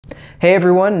Hey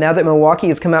everyone, now that Milwaukee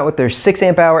has come out with their 6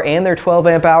 amp hour and their 12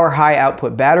 amp hour high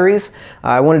output batteries,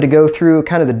 I wanted to go through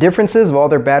kind of the differences of all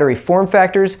their battery form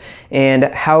factors and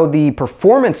how the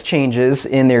performance changes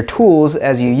in their tools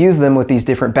as you use them with these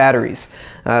different batteries.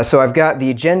 So I've got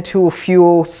the Gen Tool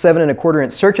Fuel 7 1/4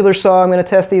 inch circular saw I'm going to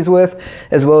test these with,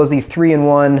 as well as the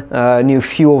 3-in-1 new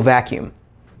Fuel vacuum.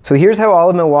 So here's how all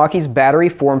of Milwaukee's battery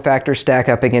form factors stack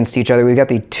up against each other. We've got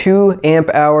the 2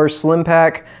 amp hour slim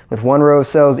pack with 1 row of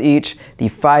cells each, the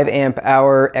 5 amp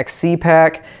hour XC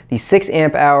pack, the 6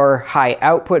 amp hour high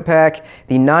output pack,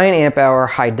 the 9 amp hour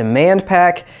high demand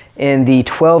pack, and the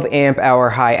 12 amp hour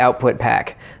high output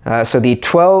pack. So the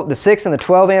 6 and the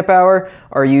 12 amp hour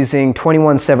are using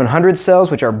 21700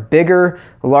 cells, which are bigger,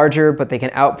 larger, but they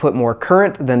can output more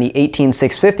current than the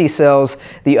 18650 cells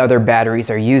the other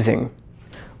batteries are using.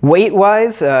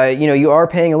 Weight-wise, you are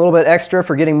paying a little bit extra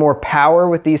for getting more power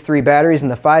with these 3 batteries in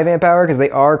the 5 amp hour because they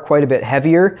are quite a bit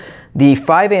heavier. The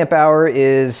 5 amp hour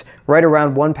is right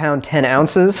around 1 pound 10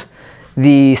 ounces.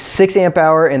 The 6 amp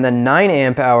hour and the 9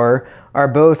 amp hour are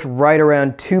both right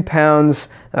around 2 pounds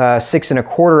 6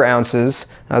 1/4 ounces.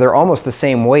 They're almost the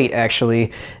same weight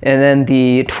actually. And then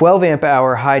the 12 amp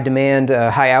hour high demand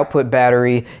high output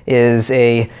battery is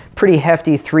a pretty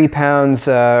hefty 3 pounds,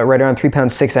 right around 3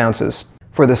 pounds 6 ounces.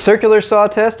 For the circular saw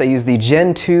test, I used the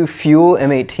Gen 2 Fuel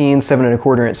M18 7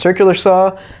 1/4 inch circular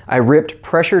saw. I ripped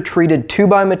pressure-treated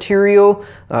 2x material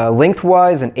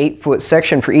lengthwise, an 8-foot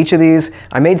section for each of these.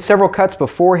 I made several cuts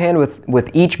beforehand with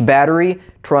each battery,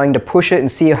 trying to push it and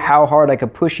see how hard I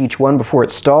could push each one before it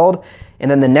stalled.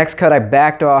 And then the next cut I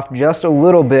backed off just a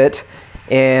little bit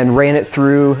and ran it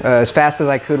through as fast as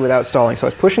I could without stalling. So I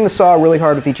was pushing the saw really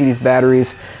hard with each of these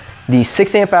batteries. The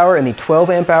 6 amp hour and the 12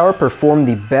 amp hour performed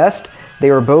the best. They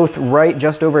were both right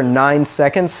just over 9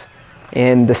 seconds,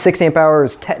 and the 6 amp hour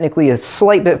is technically a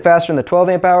slight bit faster than the 12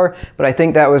 amp hour, but I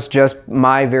think that was just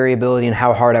my variability in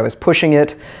how hard I was pushing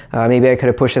it. Maybe I could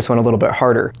have pushed this one a little bit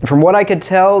harder. From what I could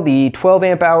tell, the 12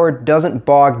 amp hour doesn't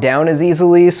bog down as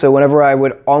easily, so whenever I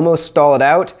would almost stall it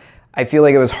out, I feel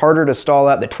like it was harder to stall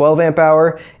out the 12 amp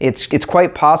hour. It's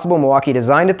quite possible Milwaukee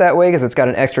designed it that way because it's got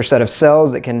an extra set of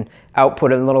cells that can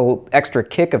output a little extra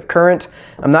kick of current.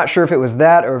 I'm not sure if it was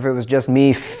that or if it was just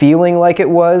me feeling like it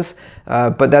was,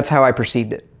 but that's how I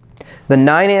perceived it. The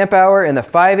 9 amp hour and the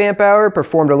 5 amp hour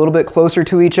performed a little bit closer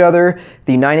to each other.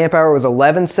 The 9 amp hour was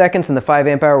 11 seconds and the 5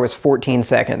 amp hour was 14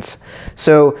 seconds.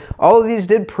 So all of these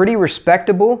did pretty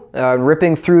respectable,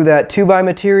 ripping through that 2x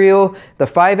material. The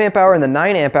 5 amp hour and the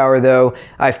 9 amp hour though,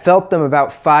 I felt them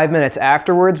about 5 minutes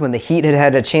afterwards when the heat had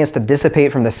had a chance to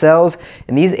dissipate from the cells.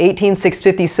 And these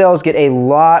 18650 cells get a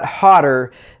lot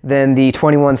hotter than the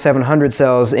 21700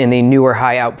 cells in the newer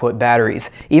high output batteries.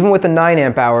 Even with the 9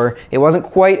 amp hour, it wasn't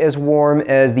quite as warm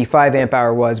as the 5 amp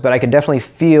hour was, but I could definitely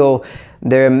feel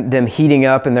them heating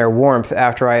up in their warmth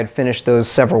after I had finished those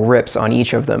several rips on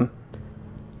each of them.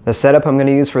 The setup I'm going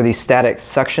to use for the static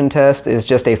suction test is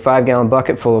just a 5-gallon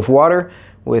bucket full of water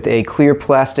with a clear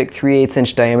plastic 3/8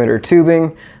 inch diameter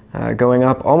tubing going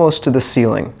up almost to the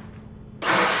ceiling.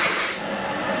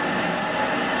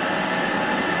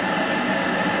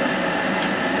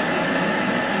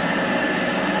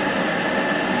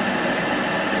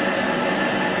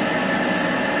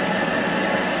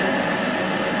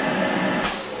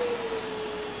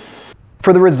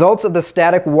 For the results of the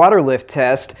static water lift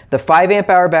test, the 5 amp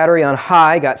hour battery on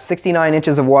high got 69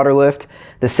 inches of water lift,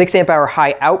 the 6 amp hour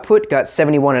high output got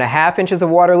 71.5 inches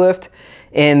of water lift,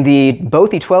 and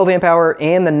both the 12 amp hour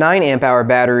and the 9 amp hour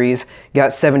batteries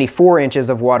got 74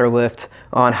 inches of water lift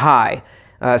on high.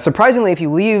 Surprisingly, if you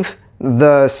leave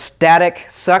the static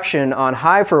suction on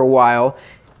high for a while,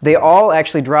 they all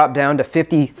actually drop down to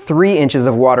 53 inches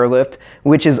of water lift,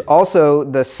 which is also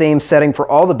the same setting for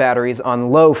all the batteries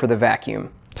on low for the vacuum.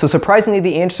 So surprisingly,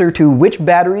 the answer to which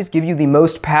batteries give you the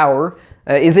most power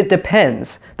is it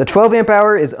depends. The 12 amp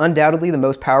hour is undoubtedly the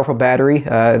most powerful battery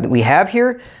that we have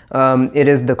here. It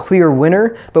is the clear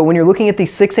winner, but when you're looking at the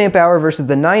 6 amp hour versus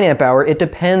the 9 amp hour, it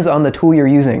depends on the tool you're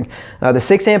using. The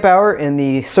 6 amp hour in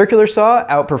the circular saw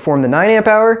outperform the 9 amp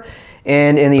hour,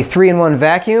 and in the 3-in-1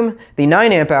 vacuum, the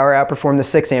 9 amp hour outperformed the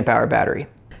 6 amp hour battery.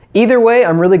 Either way,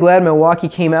 I'm really glad Milwaukee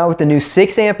came out with the new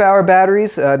 6 amp hour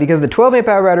batteries because the 12 amp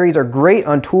hour batteries are great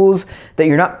on tools that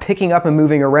you're not picking up and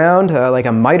moving around, like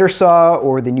a miter saw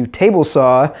or the new table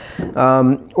saw,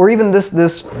 or even this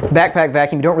backpack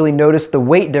vacuum. You don't really notice the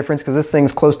weight difference because this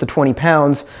thing's close to 20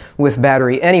 pounds with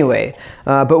battery anyway.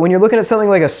 But when you're looking at something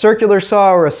like a circular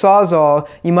saw or a Sawzall,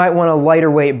 you might want a lighter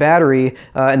weight battery,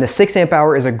 and the 6 amp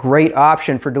hour is a great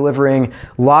option for delivering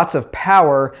lots of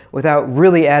power without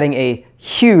really adding a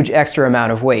huge extra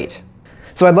amount of weight.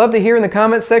 So I'd love to hear in the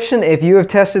comments section if you have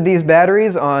tested these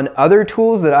batteries on other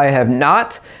tools that I have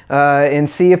not, and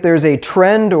see if there's a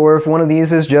trend or if one of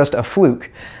these is just a fluke.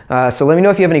 So let me know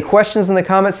if you have any questions in the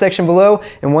comments section below,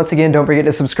 and once again, don't forget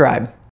to subscribe.